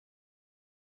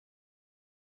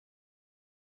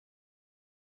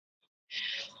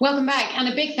Welcome back, and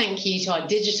a big thank you to our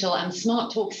digital and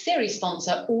Smart Talk series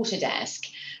sponsor, Autodesk.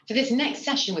 For this next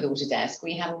session with Autodesk,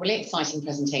 we have a really exciting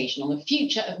presentation on the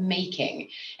future of making,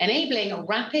 enabling a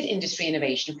rapid industry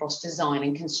innovation across design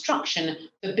and construction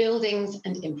for buildings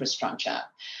and infrastructure.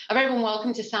 A very warm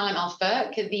welcome to Salim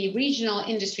Ferkh, the Regional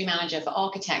Industry Manager for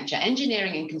Architecture,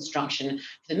 Engineering and Construction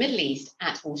for the Middle East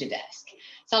at Autodesk.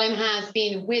 Salim has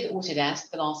been with Autodesk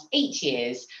for the last 8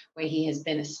 years, where he has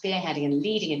been spearheading and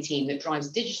leading a team that drives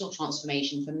digital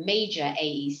transformation for major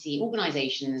AEC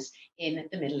organizations in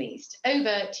the Middle East.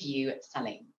 Over to you,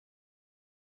 Salim.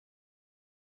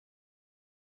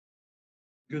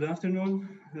 Good afternoon,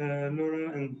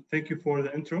 Laura, and thank you for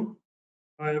the intro.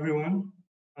 Hi, everyone.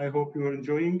 I hope you are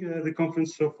enjoying the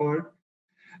conference so far.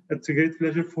 It's a great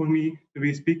pleasure for me to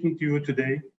be speaking to you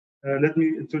today. Let me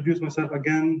introduce myself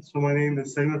again. So my name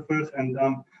is Salim Ferkh, and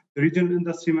I'm the Regional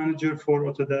Industry Manager for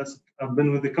Autodesk. I've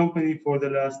been with the company for the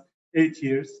last 8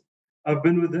 years. I've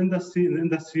been with the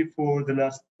industry for the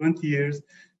last 20 years,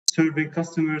 serving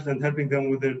customers and helping them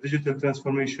with their digital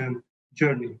transformation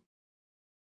journey.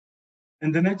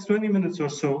 In the next 20 minutes or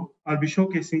so, I'll be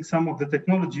showcasing some of the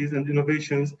technologies and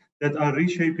innovations that are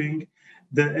reshaping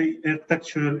the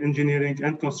architectural, engineering,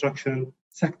 and construction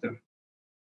sector.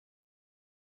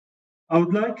 I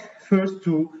would like first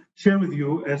to share with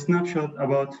you a snapshot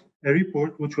about a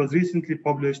report which was recently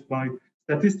published by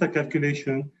Statista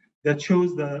Calculation that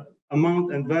shows the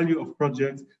amount and value of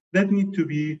projects that need to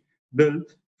be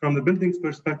built from the buildings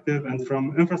perspective and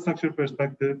from infrastructure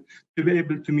perspective to be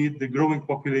able to meet the growing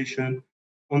population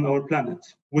on our planet,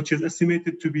 which is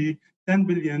estimated to be 10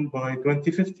 billion by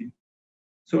 2050.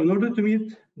 So in order to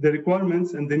meet the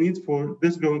requirements and the needs for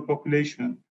this growing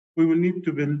population, we will need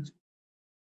to build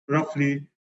roughly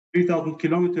 3,000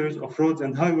 kilometers of roads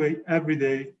and highway every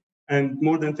day and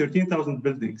more than 13,000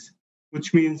 buildings,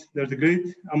 which means there's a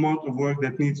great amount of work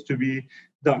that needs to be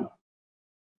done.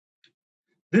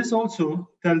 This also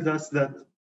tells us that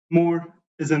more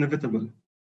is inevitable.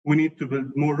 We need to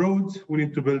build more roads, we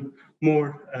need to build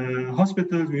more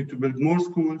hospitals, we need to build more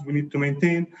schools, we need to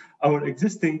maintain our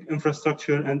existing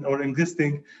infrastructure and our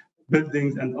existing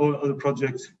buildings and all other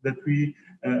projects that we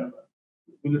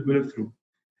will live through.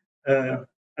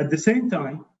 At the same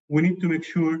time, we need to make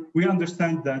sure we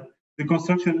understand that the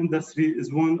construction industry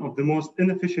is one of the most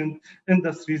inefficient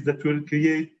industries that will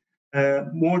create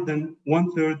more than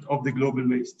 1/3 of the global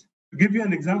waste. To give you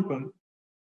an example,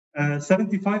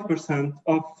 75%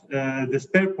 of the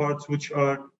spare parts which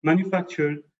are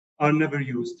manufactured are never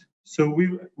used. So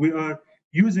we are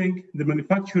using the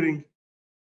manufacturing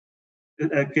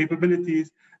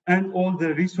capabilities and all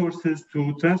the resources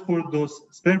to transport those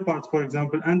spare parts, for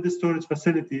example, and the storage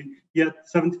facility, yet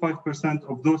 75%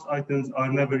 of those items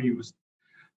are never used,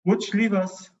 which leave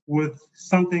us with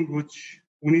something which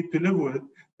we need to live with,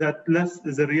 that less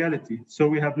is a reality. So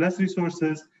we have less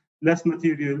resources, less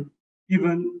material.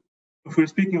 Even if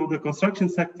we're speaking of the construction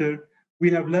sector,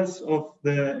 we have less of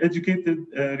the educated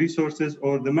resources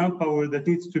or the manpower that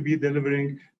needs to be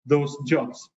delivering those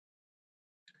jobs.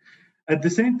 At the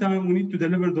same time, we need to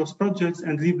deliver those projects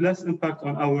and leave less impact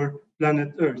on our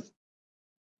planet Earth.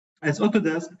 As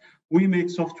Autodesk, we make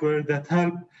software that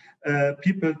help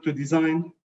people to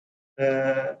design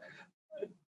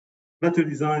better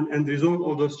design and resolve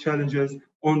all those challenges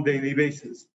on a daily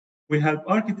basis. We help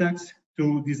architects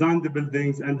to design the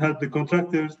buildings and help the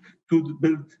contractors to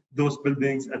build those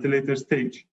buildings at a later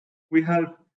stage. We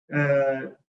help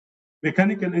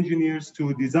mechanical engineers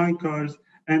to design cars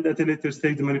and at a later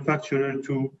stage the manufacturer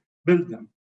to build them.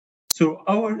 So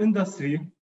our industry,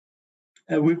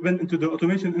 we've been into the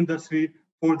automation industry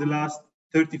for the last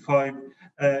 35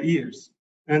 years.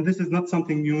 And this is not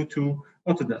something new to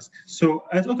Autodesk. So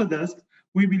as Autodesk,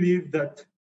 we believe that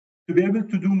to be able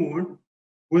to do more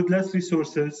with less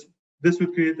resources, this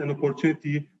will create an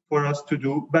opportunity for us to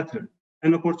do better,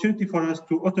 an opportunity for us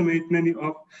to automate many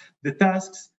of the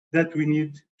tasks that we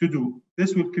need to do.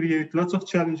 This will create lots of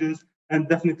challenges, and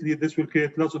definitely this will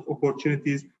create lots of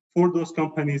opportunities for those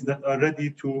companies that are ready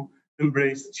to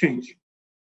embrace change.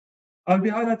 I'll be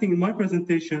highlighting in my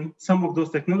presentation some of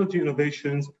those technology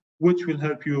innovations which will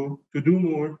help you to do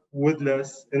more with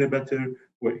less in a better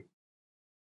way.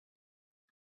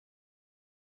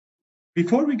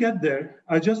 Before we get there,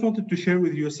 I just wanted to share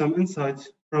with you some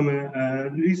insights from a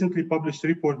recently published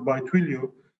report by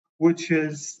Twilio, which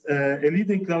is a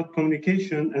leading cloud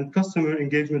communication and customer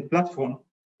engagement platform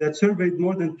that surveyed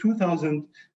more than 2,000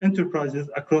 enterprises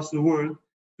across the world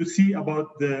to see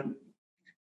about the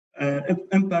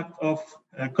impact of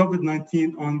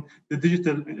COVID-19 on the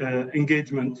digital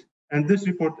engagement. And this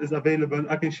report is available.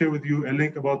 I can share with you a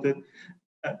link about it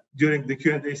during the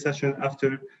Q&A session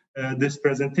after this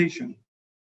presentation.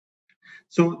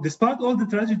 So despite all the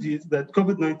tragedies that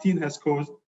COVID-19 has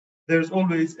caused, there's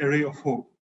always a ray of hope.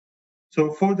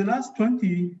 So for the last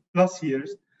 20 plus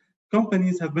years,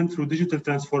 companies have been through digital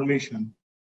transformation.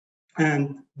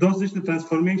 And those digital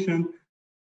transformation,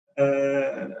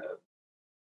 they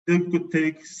could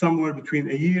take somewhere between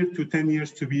a year to 10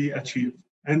 years to be achieved.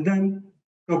 And then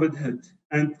COVID hit.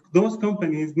 And those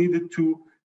companies needed to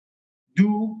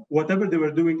do whatever they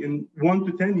were doing in 1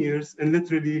 to 10 years in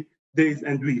literally days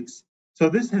and weeks. So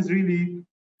this has really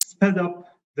sped up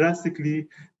drastically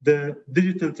the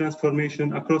digital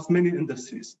transformation across many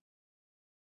industries.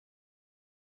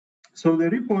 So the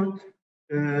report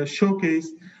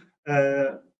showcased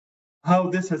how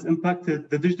this has impacted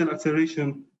the digital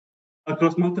acceleration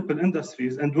across multiple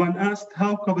industries. And when asked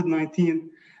how COVID-19,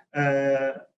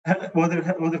 whether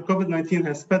COVID-19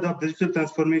 has sped up digital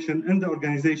transformation in the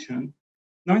organization,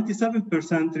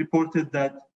 97% reported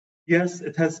that yes,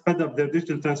 it has sped up their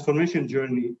digital transformation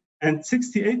journey. And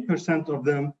 68% of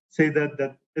them say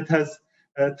that it has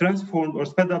transformed or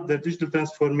sped up their digital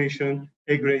transformation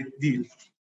a great deal.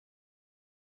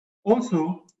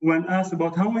 Also, when asked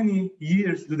about how many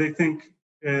years do they think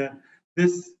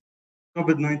this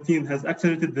COVID-19 has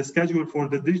accelerated the schedule for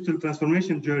the digital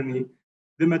transformation journey,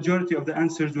 the majority of the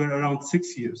answers were around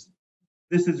 6 years.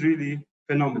 This is really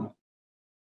phenomenal.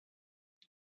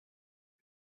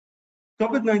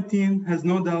 COVID-19 has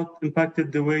no doubt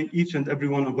impacted the way each and every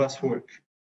one of us work.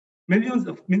 Millions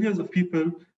of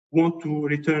people want to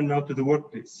return now to the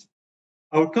workplace.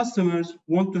 Our customers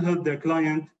want to help their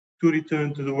client to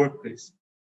return to the workplace.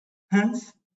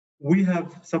 Hence, we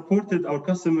have supported our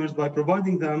customers by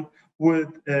providing them with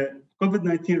a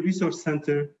COVID-19 resource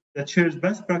center that shares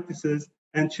best practices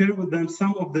and share with them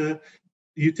some of the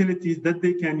utilities that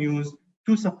they can use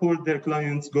to support their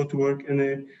clients go to work in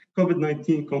a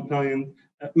COVID-19 compliant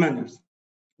manners.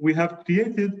 We have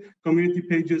created community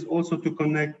pages also to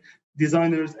connect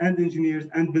designers and engineers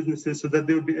and businesses so that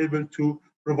they'll be able to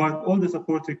provide all the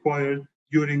support required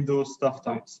during those tough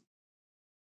times.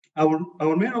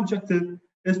 Our main objective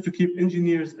is to keep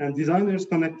engineers and designers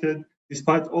connected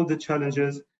despite all the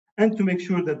challenges and to make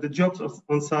sure that the jobs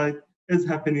on site is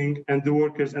happening and the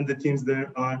workers and the teams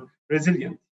there are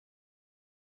resilient.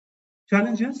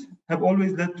 Challenges have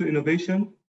always led to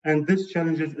innovation, and this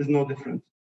challenges is no different.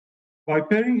 By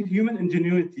pairing human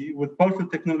ingenuity with powerful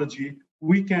technology,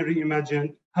 we can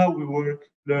reimagine how we work,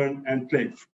 learn, and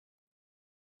play.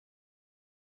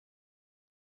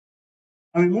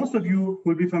 I mean, most of you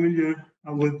will be familiar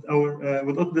with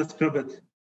Autodesk Revit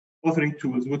authoring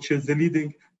tools, which is the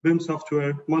leading BIM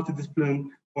software multidiscipline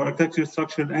for architecture,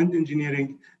 structural, and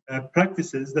engineering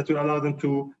practices that will allow them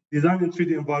to design in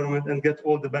 3D environment and get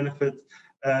all the benefits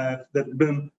that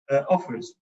BIM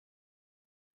offers.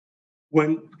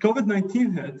 When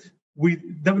COVID-19 hit, we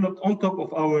developed on top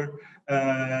of our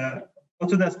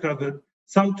Autodesk Revit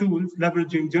some tools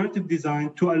leveraging generative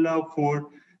design to allow for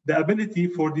the ability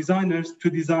for designers to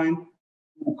design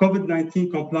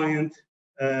COVID-19 compliant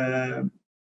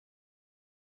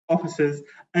offices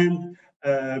and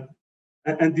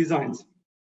designs.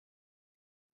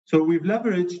 So we've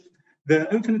leveraged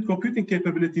the infinite computing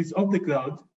capabilities of the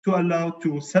cloud to allow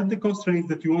to set the constraints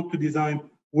that you want to design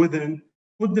within,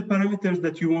 put the parameters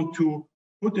that you want to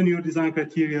put in your design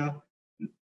criteria,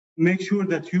 make sure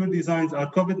that your designs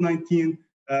are COVID-19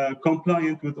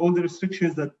 compliant with all the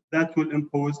restrictions that will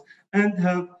impose, and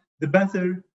have the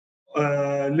better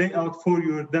layout for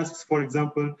your desks, for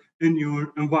example, in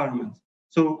your environment.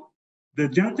 So the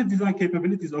generative design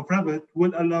capabilities of Revit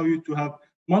will allow you to have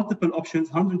multiple options,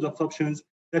 hundreds of options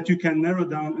that you can narrow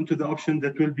down into the option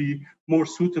that will be more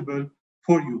suitable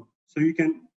for you. So you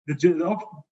can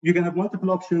have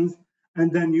multiple options,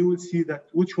 and then you will see that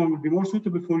which one will be more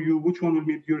suitable for you, which one will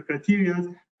meet your criteria,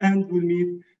 and will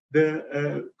meet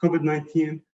the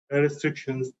COVID-19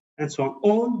 restrictions, and so on,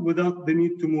 all without the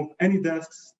need to move any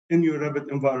desks in your Revit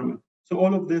environment. So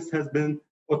all of this has been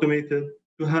automated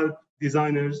to help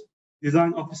designers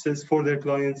design offices for their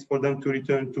clients, for them to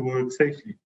return to work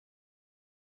safely.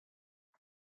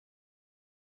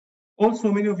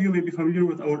 Also, many of you may be familiar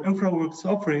with our InfraWorks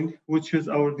offering, which is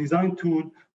our design tool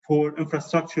for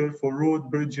infrastructure, for road,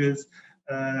 bridges,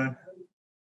 and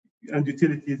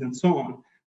utilities, and so on.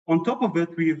 On top of it,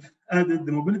 we've added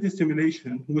the mobility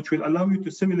simulation, which will allow you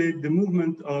to simulate the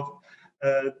movement of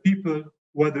people,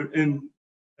 whether in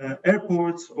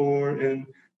airports or in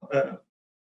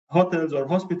hotels or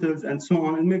hospitals and so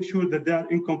on, and make sure that they are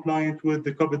in compliance with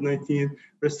the COVID-19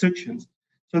 restrictions.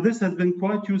 So this has been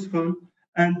quite useful,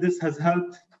 and this has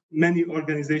helped many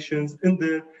organizations in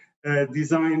their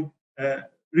design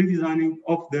redesigning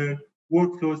of their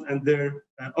workflows and their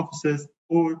offices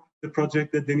or the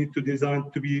project that they need to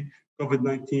design to be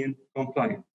COVID-19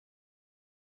 compliant.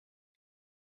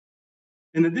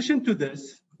 In addition to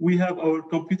this, we have our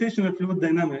computational fluid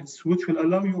dynamics, which will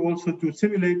allow you also to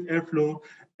simulate airflow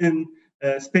in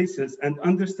spaces and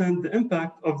understand the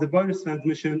impact of the virus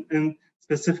transmission in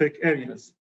specific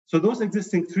areas. So those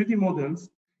existing 3D models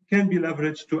can be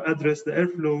leveraged to address the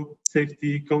airflow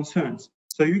safety concerns.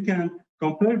 So you can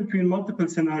compare between multiple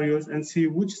scenarios and see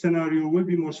which scenario will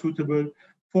be more suitable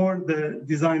for the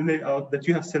design layout that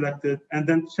you have selected, and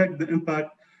then check the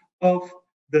impact of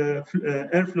the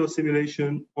airflow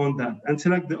simulation on that, and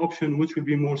select the option which will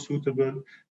be more suitable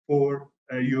for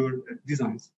your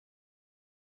designs.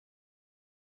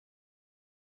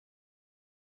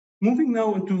 Moving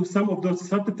now into some of those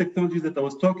disruptive technologies that I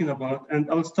was talking about, and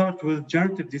I'll start with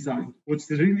generative design, which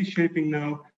is really shaping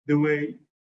now the way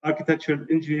architectural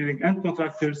engineering and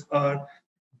contractors are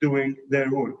doing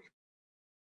their work.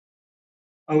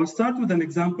 I will start with an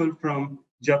example from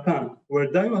Japan, where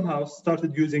Daiwa House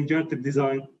started using generative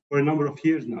design for a number of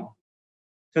years now.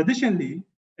 Traditionally,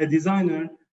 a designer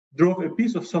drove a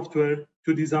piece of software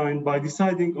to design by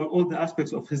deciding on all the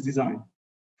aspects of his design,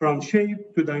 from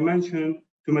shape to dimension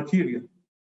to material.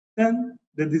 Then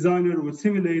the designer would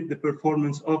simulate the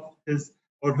performance of his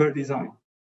or her design.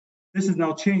 This is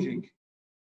now changing.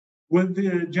 With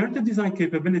the generative design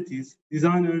capabilities,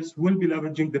 designers will be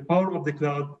leveraging the power of the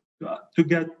cloud to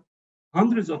get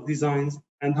hundreds of designs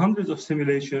and hundreds of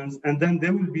simulations, and then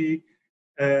they will be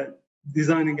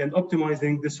designing and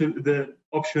optimizing the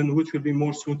option which will be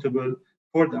more suitable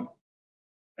for them.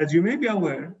 As you may be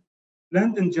aware,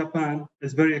 land in Japan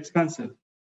is very expensive,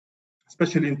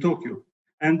 especially in Tokyo.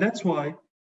 And that's why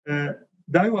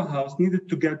Daiwa House needed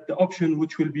to get the option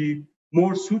which will be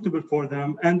more suitable for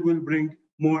them and will bring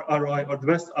more ROI, or the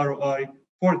best ROI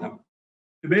for them.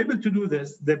 To be able to do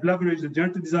this, they've leveraged the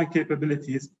generative design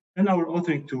capabilities and our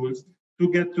authoring tools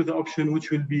to get to the option which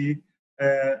will be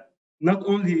not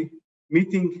only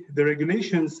meeting the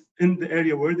regulations in the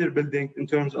area where they're building in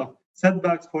terms of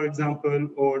setbacks, for example,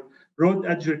 or road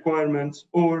edge requirements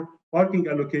or parking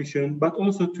allocation, but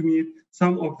also to meet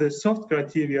some of the soft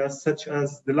criteria such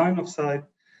as the line of sight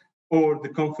or the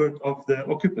comfort of the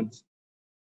occupants.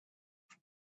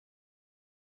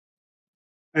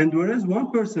 And whereas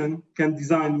one person can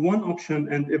design one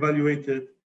option and evaluate it,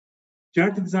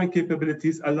 generative design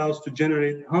capabilities allows to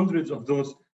generate hundreds of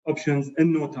those options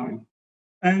in no time.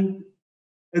 And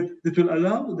it will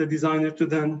allow the designer to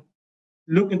then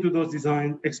look into those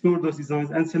designs, explore those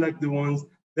designs, and select the ones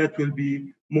that will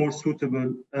be more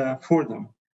suitable for them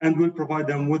and will provide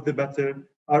them with the better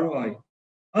ROI.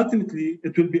 Ultimately,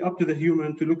 it will be up to the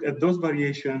human to look at those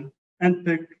variations and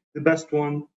pick the best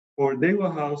one for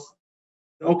Daiwa House,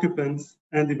 the occupants,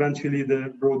 and eventually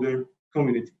the broader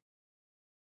community.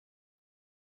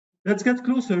 Let's get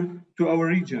closer to our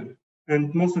region.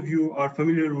 And most of you are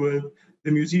familiar with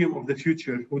the Museum of the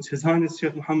Future, which His Highness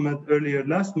Sheikh Mohammed earlier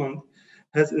last month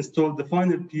has installed the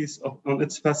final piece on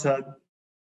its facade.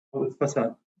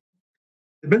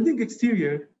 The building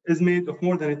exterior is made of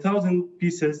more than 1,000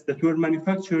 pieces that were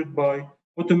manufactured by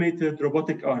automated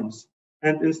robotic arms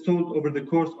and installed over the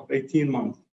course of 18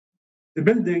 months. The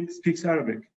building speaks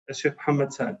Arabic, as Sheikh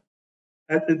Mohammed said,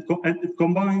 and it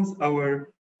combines our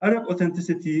Arab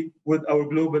authenticity with our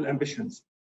global ambitions.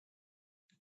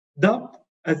 Dubbed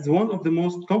as one of the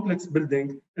most complex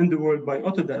buildings in the world by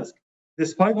Autodesk,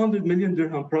 this 500 million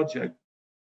dirham project,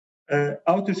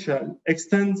 outer shell,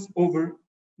 extends over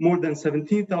more than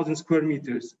 17,000 square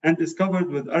meters and is covered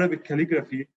with Arabic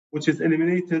calligraphy, which is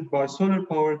illuminated by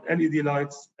solar-powered LED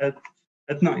lights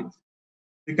at night.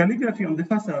 The calligraphy on the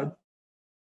facade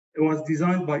was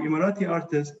designed by Emirati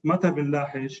artist Mata bin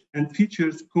Lahish and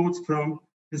features quotes from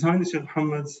His Highness Sheikh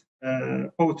Mohammed's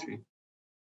poetry.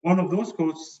 One of those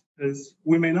quotes is,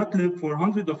 "We may not live for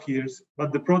hundreds of years,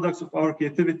 but the products of our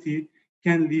creativity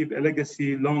can leave a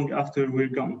legacy long after we're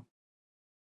gone."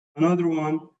 Another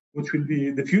one, which will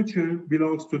be, "The future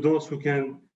belongs to those who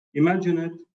can imagine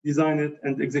it, design it,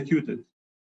 and execute it.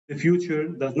 The future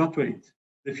does not wait.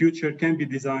 The future can be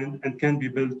designed and can be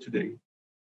built today."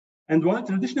 And while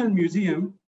traditional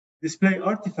museums display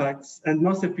artifacts and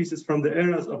masterpieces from the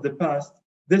eras of the past,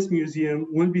 this museum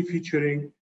will be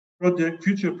featuring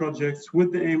future projects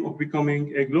with the aim of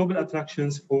becoming a global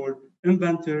attraction for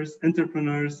inventors,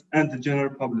 entrepreneurs, and the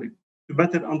general public to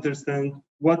better understand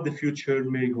what the future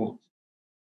may hold.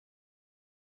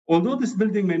 Although this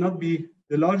building may not be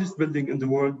the largest building in the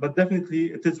world, but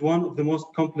definitely it is one of the most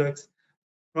complex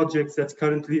projects that's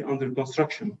currently under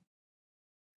construction.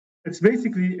 It's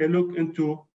basically a look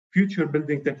into future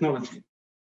building technology.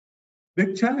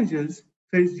 Big challenges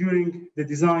faced during the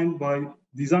design by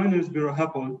designers Bureau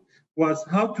Happold was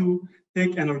how to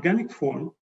take an organic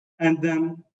form and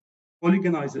then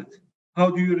polygonize it. How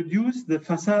do you reduce the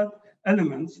facade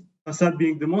elements, facade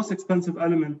being the most expensive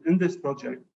element in this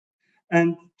project,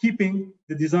 and keeping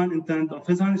the design intent of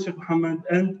His Highness Sheikh Mohammed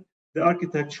and the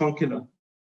architect Sean Killer?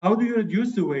 How do you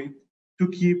reduce the weight to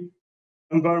keep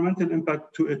environmental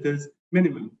impact to its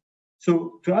minimum?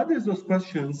 So to address those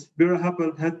questions, Bureau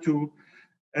Happold had to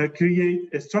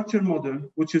create a structure model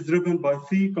which is driven by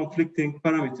 3 conflicting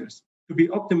parameters to be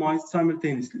optimized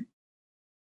simultaneously.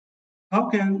 How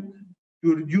can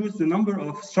you reduce the number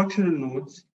of structural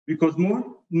nodes? Because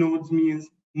more nodes means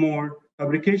more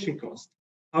fabrication cost.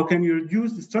 How can you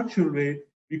reduce the structural weight?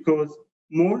 Because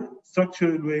more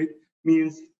structural weight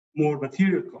means more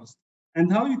material cost.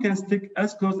 And how you can stick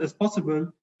as close as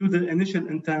possible to the initial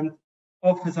intent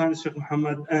of His Highness Sheikh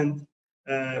Mohammed and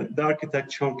the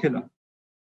architect Sean Killer.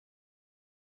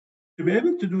 To be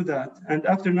able to do that, and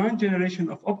after 9 generations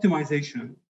of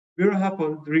optimization, Bureau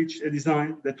Happold reached a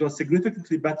design that was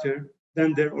significantly better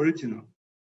than their original,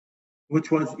 which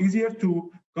was easier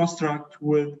to construct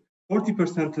with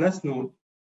 40% less node,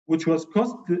 which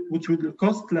would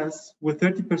cost less with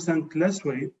 30% less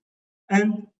weight,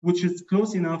 and which is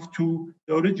close enough to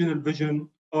the original vision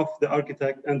of the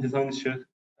architect and designer Sheikh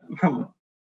Mohammed.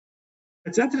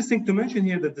 It's interesting to mention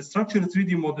here that the structural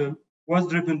 3D model was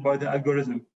driven by the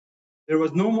algorithm. There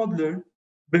was no modeler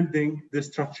building the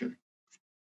structure.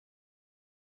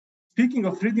 Speaking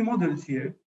of 3D models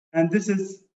here, and this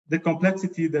is the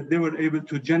complexity that they were able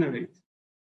to generate.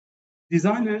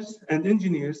 Designers and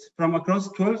engineers from across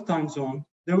 12 time zones,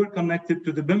 they were connected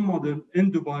to the BIM model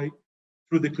in Dubai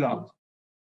through the cloud.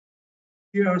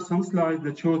 Here are some slides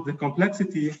that show the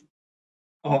complexity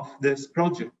of this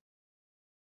project.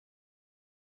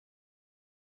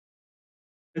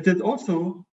 It is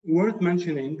also worth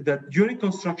mentioning that during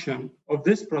construction of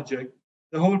this project,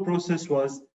 the whole process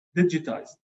was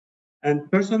digitized.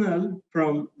 And personnel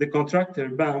from the contractor,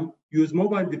 BAM, use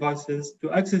mobile devices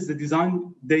to access the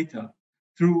design data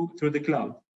through the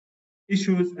cloud.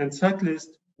 Issues and site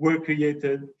lists were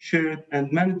created, shared,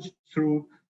 and managed through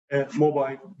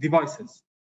mobile devices.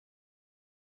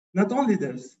 Not only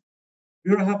this,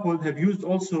 Bureau Happold have used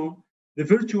also the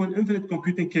virtual infinite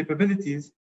computing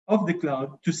capabilities of the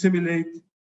cloud to simulate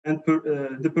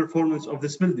the performance of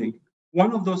this building.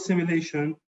 One of those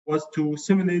simulations was to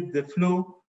simulate the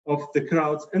flow of the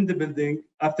crowds in the building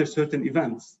after certain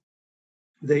events.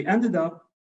 They ended up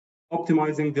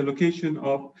optimizing the location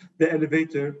of the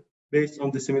elevator based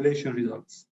on the simulation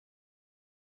results.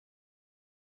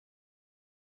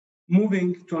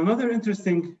 Moving to another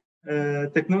interesting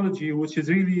technology, which is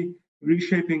really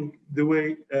reshaping the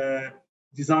way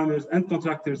designers and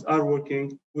contractors are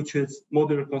working, which is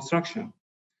modular construction.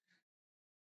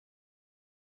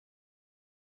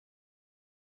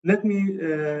 Let me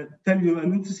tell you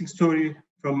an interesting story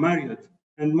from Marriott.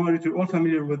 And Marriott, you're all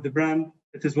familiar with the brand.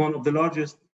 It is one of the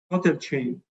largest hotel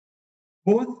chains.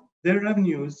 Both their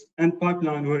revenues and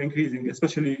pipeline were increasing,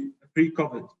 especially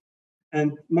pre-COVID.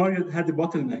 And Marriott had a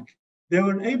bottleneck. They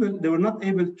were not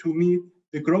able to meet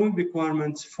the growing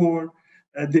requirements for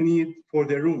the need for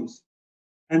their rooms,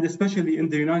 and especially in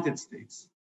the United States.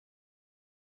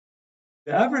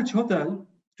 The average hotel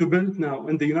to build now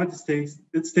in the United States,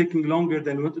 it's taking longer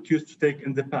than what it used to take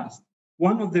in the past.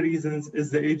 One of the reasons is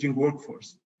the aging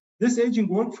workforce. This aging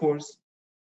workforce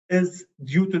is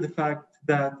due to the fact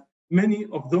that many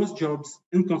of those jobs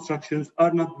in constructions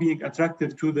are not being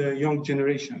attractive to the young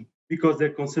generation because they're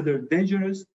considered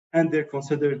dangerous and they're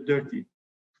considered dirty.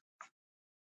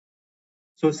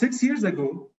 So 6 years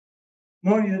ago,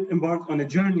 Marriott embarked on a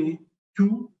journey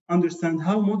to understand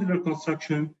how modular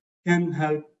construction can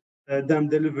help them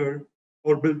deliver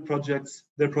or build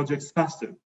their projects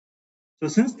faster. So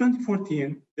since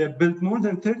 2014, they have built more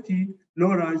than 30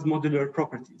 low-rise modular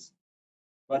properties.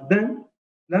 But then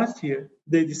last year,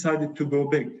 they decided to go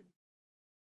big.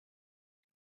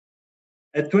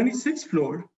 At 26th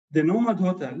floor, the Nomad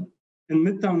Hotel in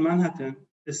Midtown Manhattan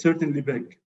is certainly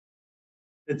big.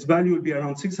 Its value will be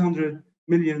around $600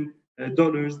 million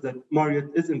that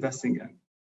Marriott is investing in.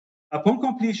 Upon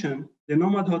completion, the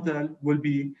Nomad Hotel will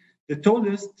be the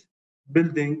tallest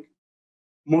building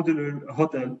modular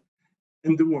hotel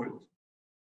in the world.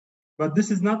 But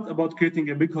this is not about creating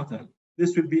a big hotel.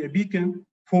 This will be a beacon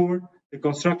for the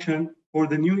construction for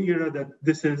the new era that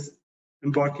this is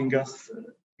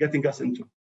getting us into.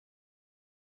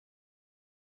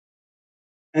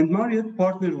 And Marriott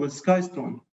partnered with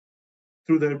Skystone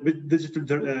through their digital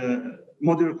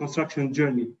modular construction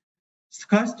journey.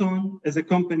 Skystone is a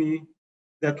company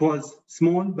that was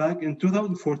small back in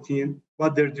 2014,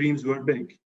 but their dreams were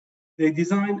big. They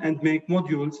design and make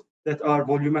modules that are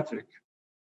volumetric.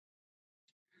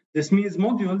 This means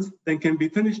modules then can be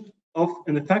finished off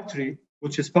in a factory,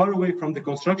 which is far away from the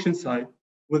construction site,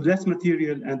 with less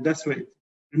material and less weight.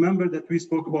 Remember that we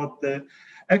spoke about the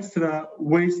extra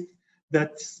waste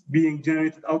that's being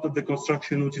generated out of the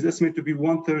construction, which is estimated to be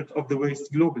 1/3 of the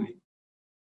waste globally.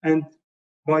 And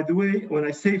by the way, when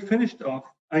I say finished off,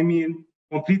 I mean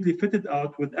completely fitted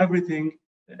out with everything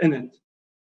in it.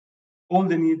 All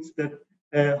the needs that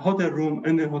a hotel room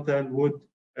in a hotel would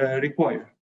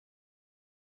require.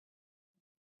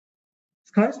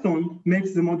 Skystone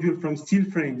makes the module from steel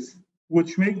frames,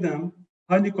 which make them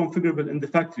highly configurable in the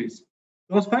factories.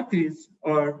 Those factories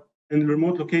are in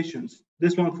remote locations.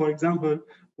 This one, for example,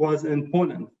 was in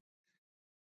Poland.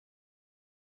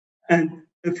 And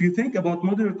if you think about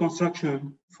modular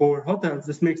construction for hotels,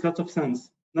 this makes lots of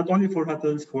sense, not only for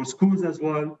hotels, for schools as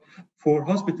well, for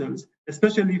hospitals,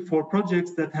 especially for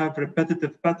projects that have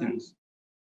repetitive patterns.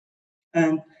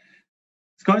 And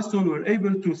Skystone were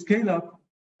able to scale up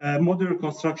modular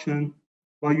construction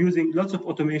by using lots of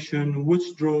automation,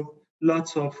 which drove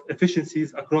lots of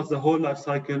efficiencies across the whole life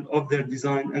cycle of their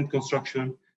design and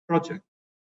construction project.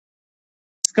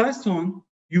 Skystone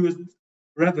used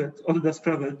Revit, Autodesk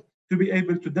Revit, to be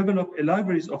able to develop a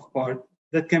libraries of parts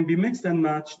that can be mixed and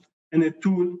matched in a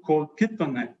tool called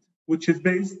KitConnect, which is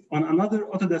based on another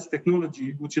Autodesk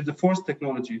technology, which is the Force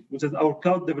technology, which is our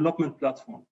cloud development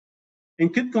platform. In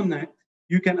KitConnect,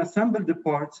 you can assemble the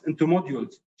parts into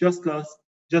modules, just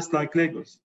like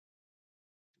Legos.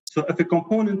 So if a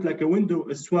component like a window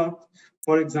is swapped,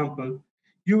 for example,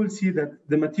 you will see that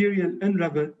the material in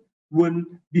Revit will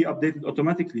be updated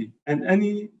automatically, and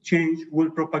any change will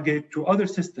propagate to other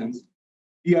systems,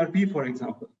 ERP, for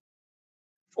example.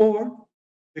 Or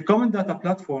the common data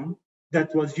platform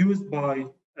that was used by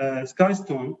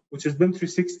Skystone, which is BIM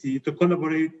 360, to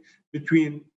collaborate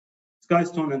between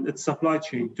Skystone and its supply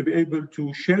chain, to be able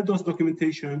to share those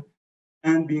documentation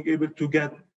and being able to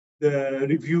get the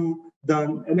review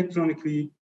done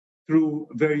electronically through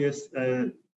various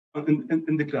in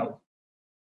the cloud.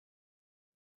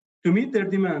 To meet their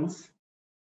demands,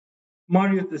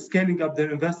 Marriott is scaling up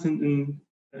their investment in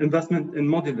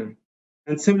modular,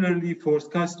 and similarly for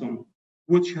Skystone,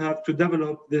 which have to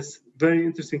develop this very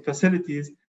interesting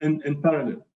facilities in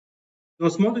parallel.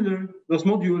 Those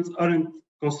modules aren't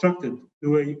constructed the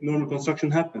way normal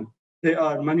construction happens. They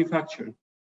are manufactured.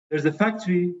 There's a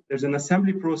factory, there's an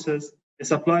assembly process, a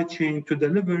supply chain to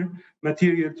deliver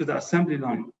material to the assembly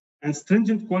line, and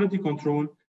stringent quality control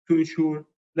to ensure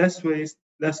less waste,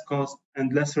 less cost,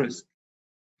 and less risk.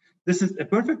 This is a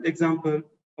perfect example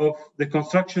of the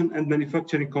construction and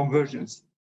manufacturing convergence.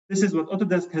 This is what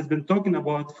Autodesk has been talking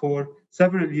about for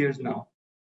several years now.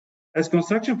 As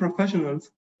construction professionals,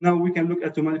 now we can look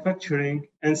at the manufacturing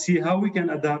and see how we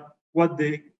can adapt what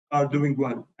they are doing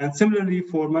well. And similarly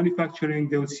for manufacturing,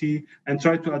 they will see and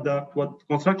try to adapt what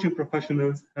construction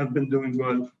professionals have been doing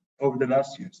well over the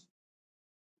last years.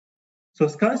 So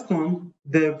Skystone,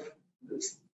 they've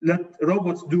let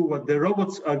robots do what the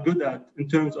robots are good at in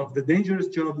terms of the dangerous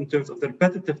job, in terms of the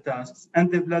repetitive tasks,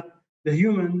 and they've let the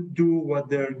human do what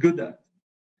they're good at,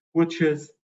 which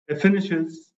is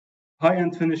finishes,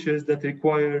 high-end finishes that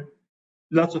require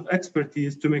lots of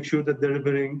expertise to make sure that they're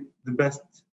delivering the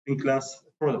best-in-class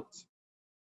products.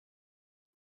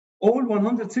 All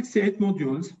 168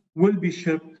 modules will be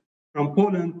shipped from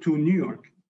Poland to New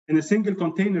York in a single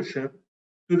container ship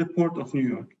to the port of New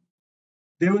York.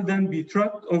 They will then be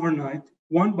trucked overnight,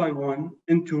 one by one,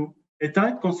 into a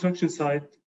tight construction site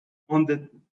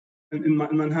in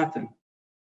Manhattan.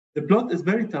 The plot is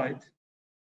very tight,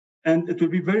 and it will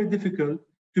be very difficult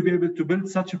to be able to build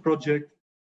such a project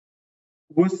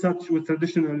with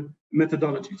traditional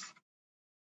methodologies.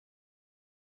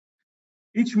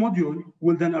 Each module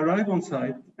will then arrive on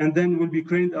site and then will be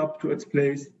craned up to its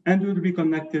place and will be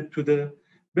connected to the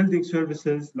building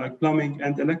services like plumbing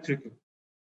and electrical.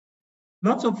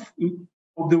 Lots of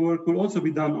the work will also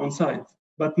be done on site,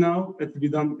 but now it will be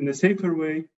done in a safer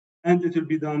way, and it will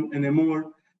be done in a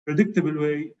more predictable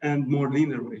way and more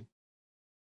linear way.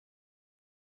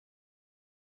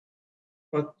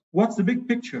 But what's the big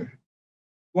picture?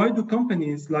 Why do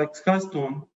companies like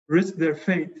Skystone risk their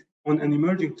fate on an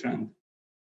emerging trend?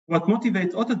 What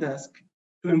motivates Autodesk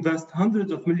to invest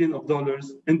hundreds of millions of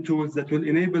dollars in tools that will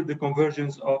enable the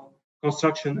convergence of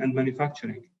construction and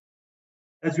manufacturing?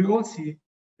 As we all see,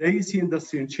 the AEC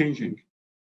industry is changing.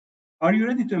 Are you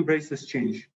ready to embrace this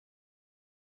change?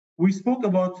 We spoke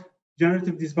about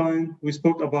generative design, we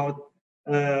spoke about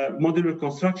modular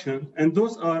construction, and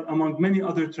those are among many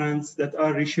other trends that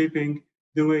are reshaping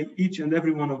the way each and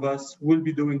every one of us will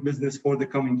be doing business for the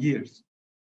coming years.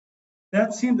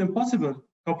 That seemed impossible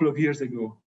a couple of years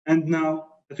ago, and now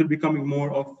it will be becoming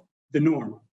more of the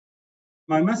norm.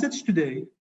 My message today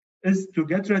is to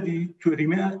get ready to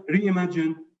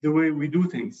reimagine the way we do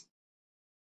things.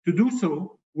 To do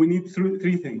so, we need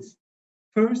three things.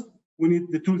 First, we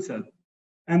need the tool set.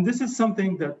 And this is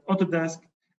something that Autodesk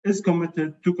is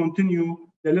committed to continue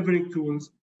delivering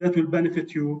tools that will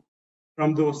benefit you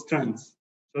from those trends.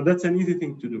 So that's an easy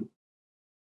thing to do.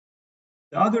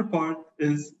 The other part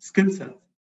is skill set.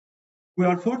 We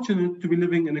are fortunate to be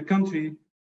living in a country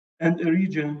and a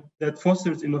region that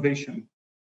fosters innovation.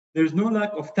 There's no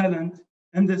lack of talent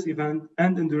in this event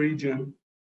and in the region.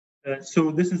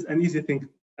 So this is an easy thing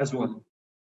as well.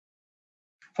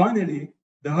 Finally,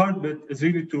 the hard bit is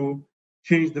really to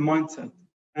change the mindset.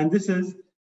 And this is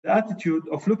the attitude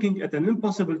of looking at an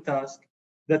impossible task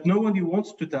that nobody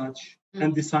wants to touch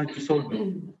and decide to solve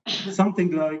it.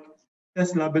 Something like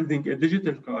Tesla building a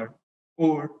digital car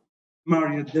or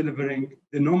Marriott delivering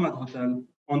the Nomad Hotel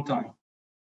on time.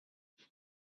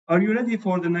 Are you ready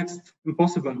for the next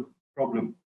impossible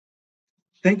problem?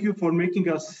 Thank you for making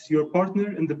us your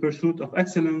partner in the pursuit of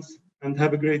excellence, and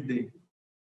have a great day.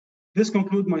 This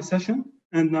concludes my session,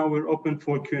 and now we're open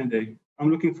for Q&A. I'm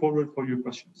looking forward for your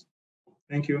questions.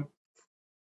 Thank you.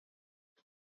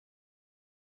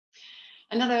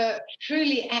 Another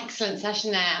truly excellent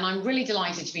session there, and I'm really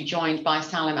delighted to be joined by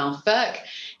Salim Ferkh,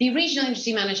 the Regional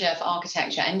Industry Manager for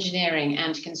Architecture, Engineering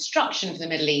and Construction for the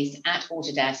Middle East at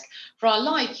Autodesk, for our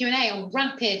live Q&A on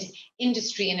rapid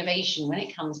industry innovation when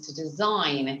it comes to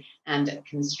design and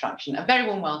construction. A very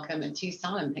warm welcome to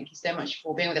Salim. Thank you so much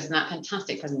for being with us in that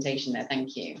fantastic presentation there.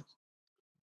 Thank you.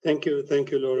 Thank you,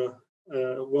 Laura.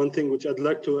 One thing which I'd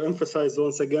like to emphasize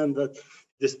once again, that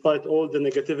despite all the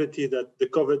negativity that the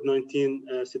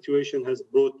COVID-19 situation has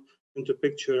brought into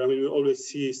picture, I mean, we always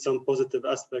see some positive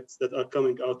aspects that are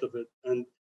coming out of it. And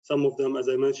some of them, as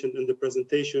I mentioned in the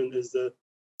presentation, is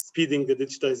speeding the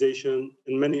digitization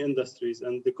in many industries.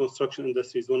 And the construction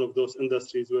industry is one of those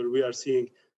industries where we are seeing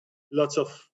lots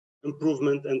of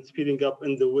improvement and speeding up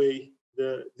in the way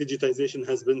the digitization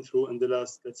has been through in the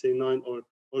last, let's say, 9 or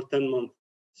 10 months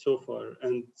so far.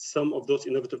 And some of those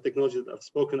innovative technologies that I've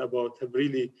spoken about have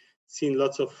really seen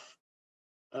lots of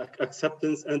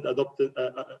acceptance and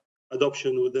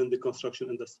adoption within the construction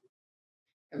industry.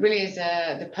 It really is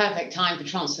the perfect time for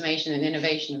transformation and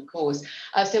innovation, of course.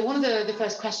 So one of the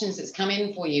first questions that's come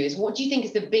in for you is, what do you think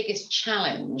is the biggest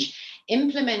challenge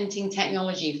implementing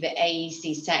technology for the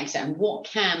AEC sector, and what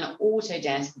can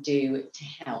Autodesk do to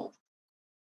help?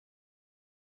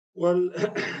 Well,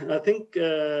 I think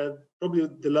probably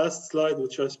the last slide,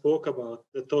 which I spoke about,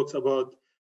 that talks about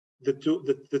the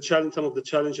challenge, some of the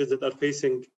challenges that are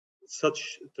facing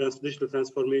such digital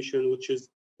transformation, which is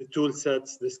the tool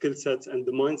sets, the skill sets, and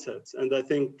the mindsets. And I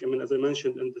think, I mean, as I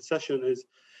mentioned in the session, is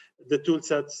the tool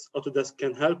sets Autodesk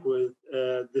can help with,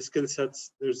 the skill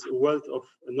sets, there's a wealth of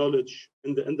knowledge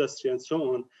in the industry and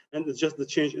so on. And it's just the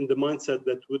change in the mindset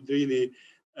that would really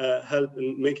help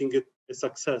in making it a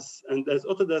success. And as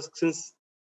Autodesk, since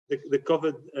the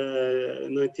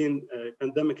COVID-19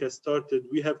 pandemic has started,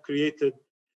 we have created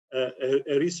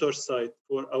a resource site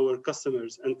for our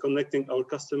customers and connecting our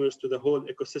customers to the whole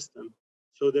ecosystem.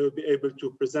 So they will be able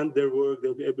to present their work,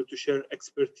 they'll be able to share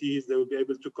expertise, they will be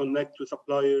able to connect to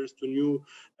suppliers, to new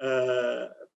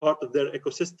part of their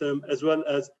ecosystem, as well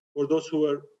as for those who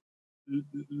are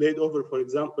laid over, for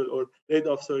example, or laid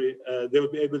off, sorry, they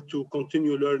will be able to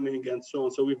continue learning and so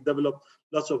on. So we've developed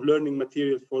lots of learning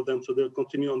material for them, so they'll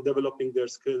continue on developing their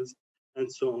skills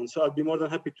and so on. So I'd be more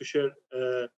than happy to share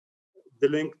the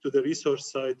link to the resource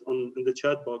site in the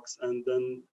chat box, and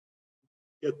then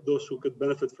get those who could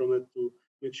benefit from it to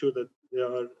make sure that they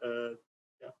are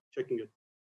checking it.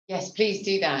 Yes, please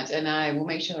do that, and I will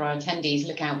make sure our attendees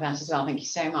look out for that as well. Thank you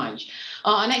so much.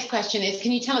 Our next question is,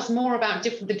 can you tell us more about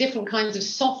the different kinds of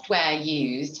software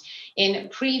used in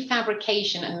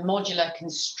prefabrication and modular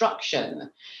construction?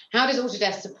 How does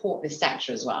Autodesk support this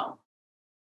sector as well?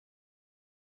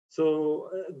 So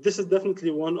this is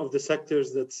definitely one of the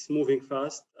sectors that's moving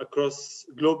fast across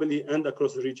globally and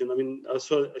across the region. I mean, I've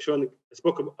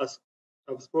spoken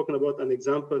about an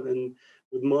example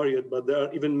with Marriott, but there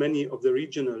are even many of the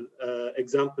regional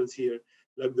examples here,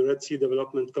 like the Red Sea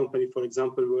Development Company, for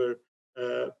example, where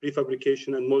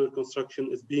prefabrication and modular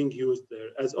construction is being used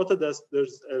there. As Autodesk,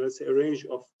 there's let's say a range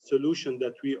of solutions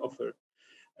that we offer,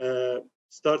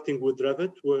 starting with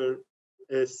Revit, where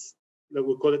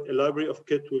we call it a library of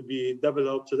kit will be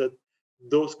developed so that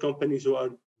those companies who are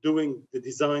doing the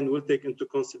design will take into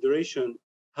consideration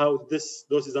how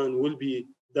those design will be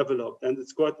developed. And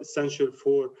it's quite essential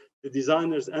for the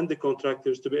designers and the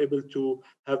contractors to be able to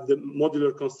have the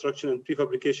modular construction and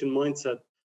prefabrication mindset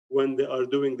when they are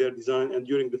doing their design and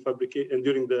during the fabrication and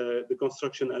during the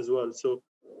construction as well. So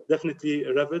definitely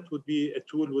Revit would be a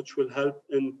tool which will help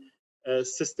in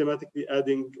systematically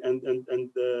adding and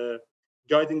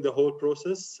guiding the whole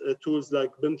process. Tools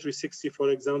like BIM 360, for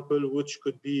example, which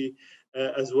could be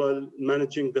as well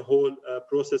managing the whole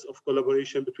process of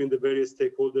collaboration between the various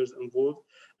stakeholders involved.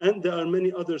 And there are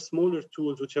many other smaller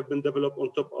tools which have been developed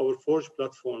on top of our Forge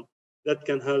platform that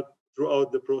can help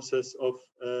throughout the process of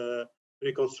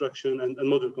reconstruction and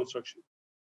model construction.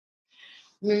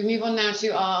 We move on now to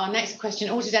our next question.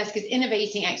 Autodesk is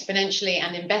innovating exponentially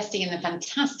and investing in the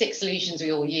fantastic solutions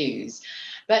we all use.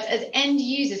 But as end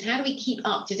users, how do we keep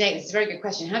up to date? This is a very good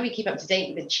question. How do we keep up to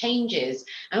date with the changes?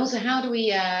 And also, how can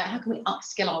we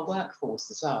upskill our workforce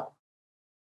as well?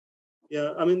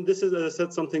 Yeah, I mean, this is, as I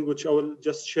said, something which I will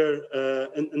just share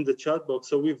in the chat box.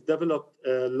 So we've developed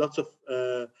lots of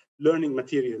learning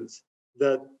materials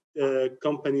that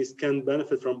companies can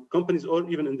benefit from. Companies or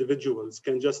even individuals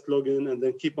can just log in and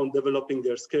then keep on developing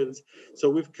their skills. So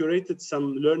we've curated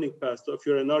some learning paths. So if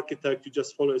you're an architect, you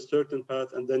just follow a certain path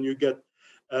and then you get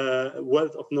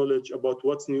wealth of knowledge about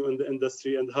what's new in the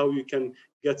industry and how you can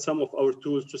get some of our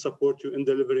tools to support you in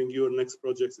delivering your next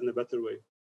projects in a better way.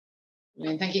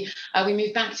 Thank you. We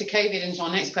move back to COVID and to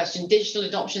our next question. Digital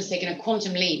adoption has taken a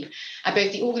quantum leap at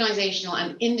both the organizational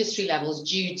and industry levels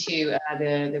due to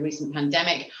the recent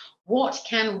pandemic. What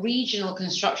can regional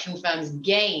construction firms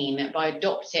gain by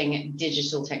adopting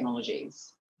digital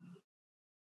technologies?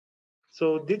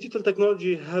 So digital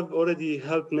technology have already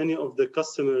helped many of the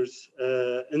customers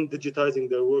in digitizing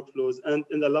their workflows and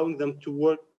in allowing them to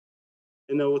work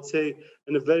in, I would say,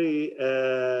 in a very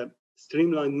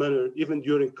streamlined manner, even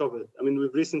during COVID. I mean,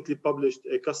 we've recently published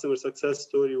a customer success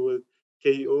story with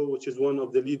KEO, which is one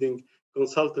of the leading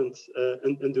consultants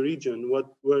in the region,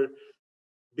 where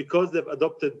because they've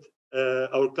adopted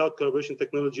our cloud collaboration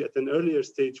technology at an earlier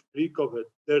stage pre-COVID,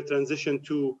 their transition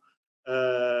to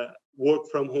work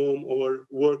from home or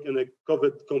work in a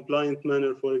COVID compliant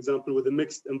manner, for example, with a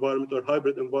mixed environment or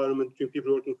hybrid environment between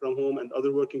people working from home and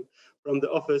other working from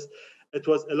the office, it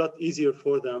was a lot easier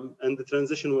for them. And the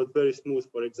transition was very smooth,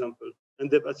 for example. And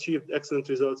they've achieved excellent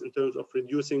results in terms of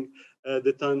reducing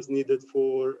the times needed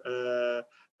for the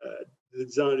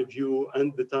design review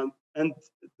and the time and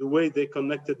the way they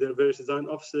connected their various design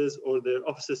offices or their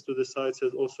offices to the sites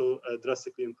has also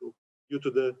drastically improved due to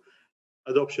the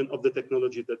adoption of the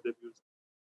technology that they've used.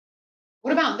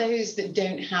 What about those that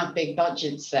don't have big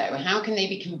budgets, though? How can they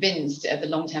be convinced of the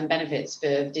long-term benefits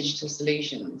for digital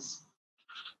solutions?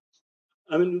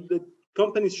 I mean, the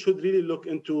companies should really look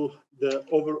into the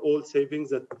overall savings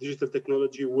that digital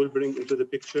technology will bring into the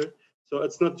picture. So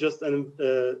it's not just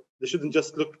they shouldn't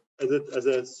just look at it as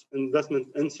an investment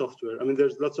in software. I mean,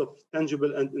 there's lots of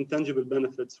tangible and intangible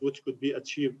benefits which could be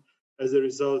achieved as a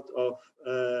result of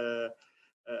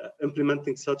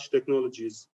implementing such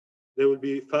technologies. They will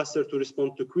be faster to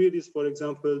respond to queries, for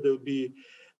example. They will be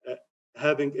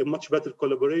having a much better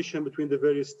collaboration between the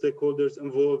various stakeholders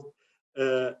involved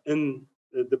in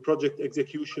the project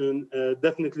execution.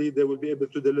 Definitely, they will be able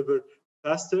to deliver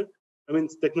faster. I mean,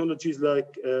 technologies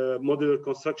like modular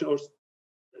construction or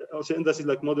also industries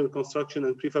like modular construction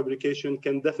and prefabrication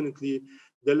can definitely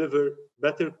deliver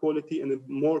better quality in a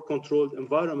more controlled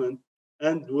environment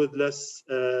and with less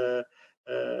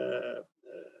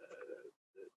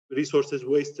resources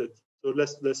wasted, so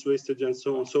less wastage and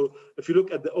so on. So if you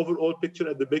look at the overall picture,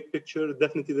 at the big picture,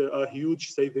 definitely there are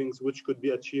huge savings which could be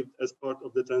achieved as part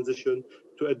of the transition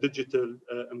to a digital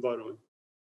environment.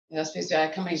 I suppose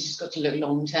companies just got to look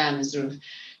long term and sort of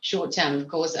short term, of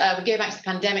course. We go back to the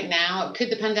pandemic now. Could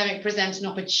the pandemic present an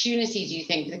opportunity, do you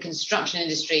think, for the construction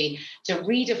industry to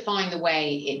redefine the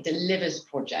way it delivers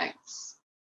projects?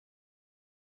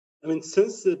 I mean,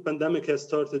 since the pandemic has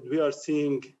started, we are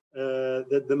seeing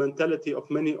that the mentality of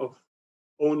many of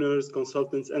owners,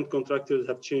 consultants, and contractors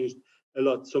have changed a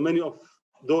lot. So many of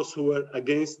those who were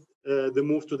against the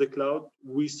move to the cloud,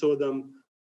 we saw them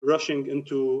rushing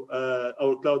into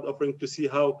our cloud offering to see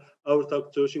how our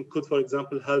cloud solution could, for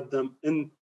example, help them in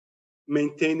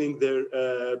maintaining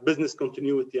their business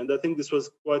continuity. And I think this was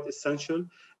quite essential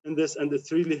in this, and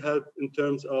it's really helped in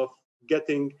terms of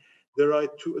getting the right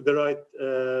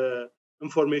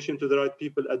information to the right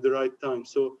people at the right time.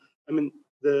 So, I mean,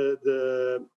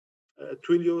 the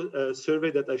Twilio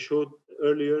survey that I showed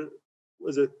earlier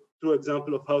was a true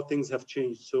example of how things have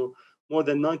changed. So more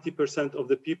than 90% of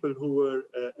the people who were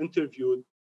interviewed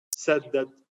said that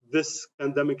this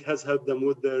pandemic has helped them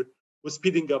with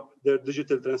speeding up their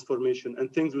digital transformation,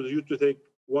 and things which used to take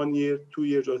 1 year, 2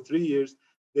 years, or 3 years,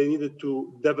 they needed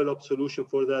to develop solution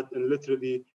for that in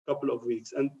literally a couple of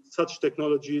weeks. And such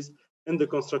technologies in the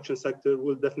construction sector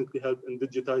will definitely help in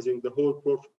digitizing the whole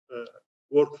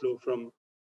workflow from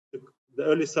the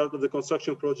early start of the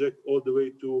construction project all the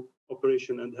way to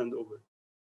operation and handover.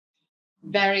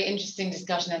 Very interesting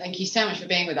discussion. Thank you so much for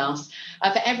being with us.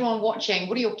 For everyone watching,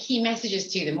 what are your key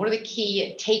messages to them? What are the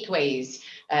key takeaways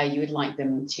you would like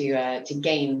them to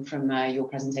gain from your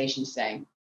presentation today?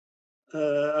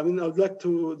 I would like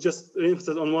to just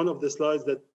emphasize on one of the slides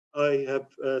that I have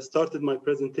started my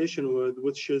presentation with,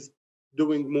 which is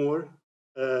doing more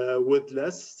with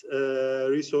less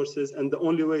resources. And the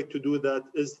only way to do that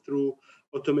is through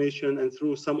automation and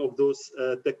through some of those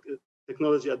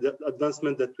technology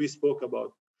advancement that we spoke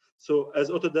about. So as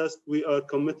Autodesk, we are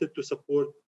committed to support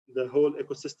the whole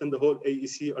ecosystem, the whole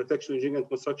AEC, architectural engineering and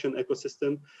construction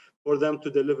ecosystem, for them to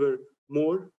deliver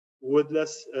more with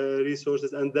less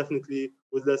resources and definitely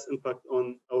with less impact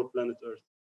on our planet Earth.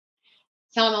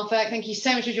 Salim, Ferkh, thank you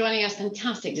so much for joining us.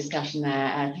 Fantastic discussion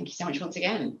there. Thank you so much once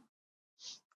again.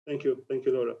 Thank you,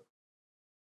 Laura.